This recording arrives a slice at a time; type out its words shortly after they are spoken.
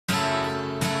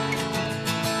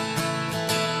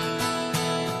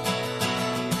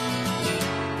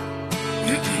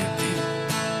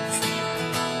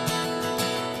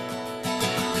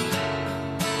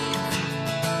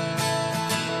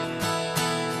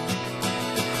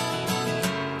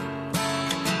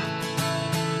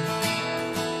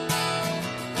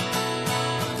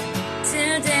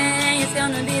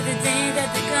gonna be the day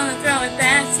that they're gonna throw it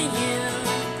back to you.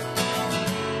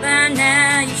 By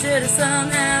now you should have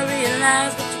somehow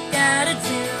realized what you gotta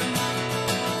do.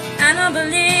 I don't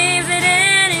believe that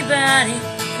anybody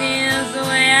feels the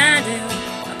way I do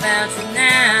about you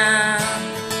now.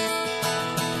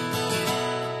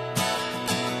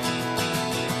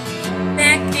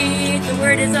 Backbeat, the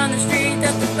word is on the street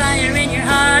that the fire in your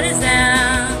heart is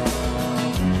out.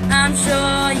 I'm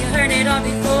sure you heard it all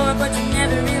before, but you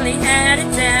never really had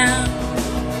it down.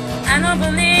 I don't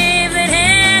believe that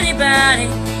anybody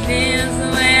feels the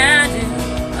way I do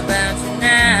about you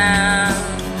now.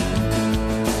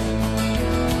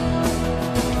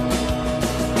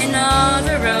 In all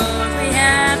the roads we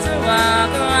have to walk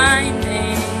are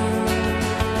winding,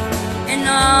 and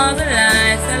all the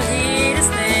lights that lead us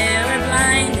there are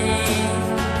blinding.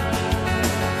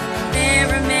 There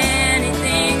are many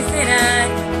things that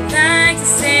I'd like to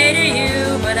say to you,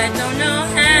 but I don't know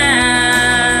how.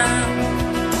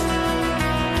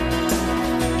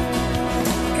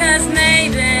 'Cause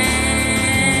maybe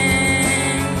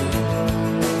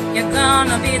you're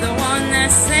gonna be the one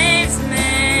that saves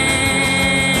me.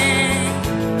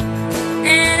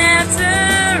 And after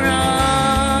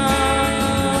all,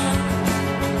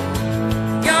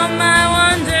 you're my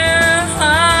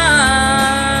wonderwall.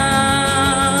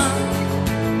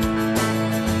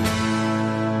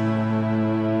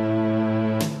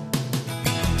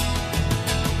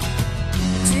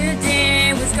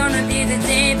 Today was gonna be the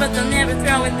day, but they'll never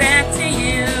throw it back to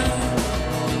you.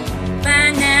 By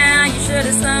now you should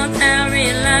have somehow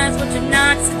realized what you're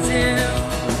not to do.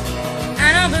 I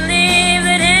don't believe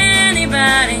that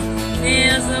anybody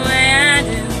feels the way I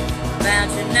do about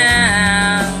you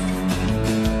now.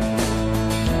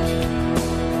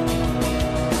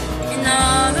 And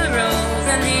all the roads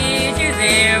that lead you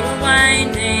there were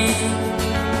winding,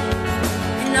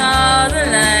 and all the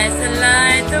lights that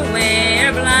light the way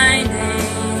are blinding.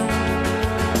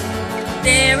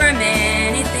 There are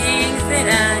many things that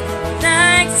I'd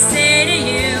like to say to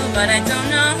you, but I don't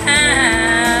know how.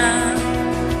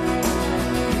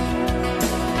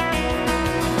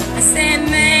 I said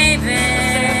maybe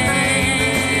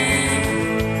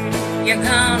you're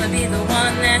gonna be the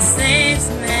one that saves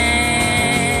me.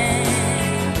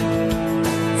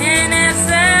 And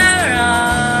after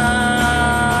all,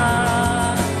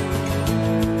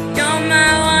 you're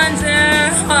my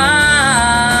wonderwall.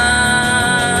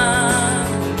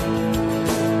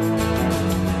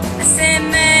 I said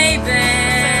maybe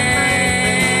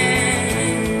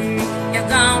you're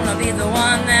gonna be the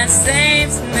one that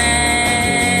saves me.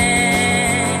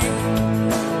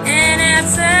 And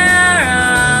after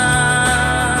all,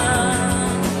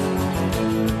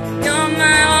 you're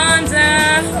my wonderwall.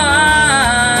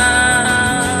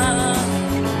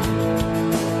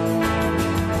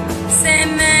 Say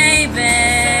maybe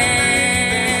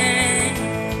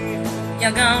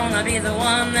you're gonna be the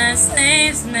one that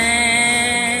saves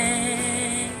me.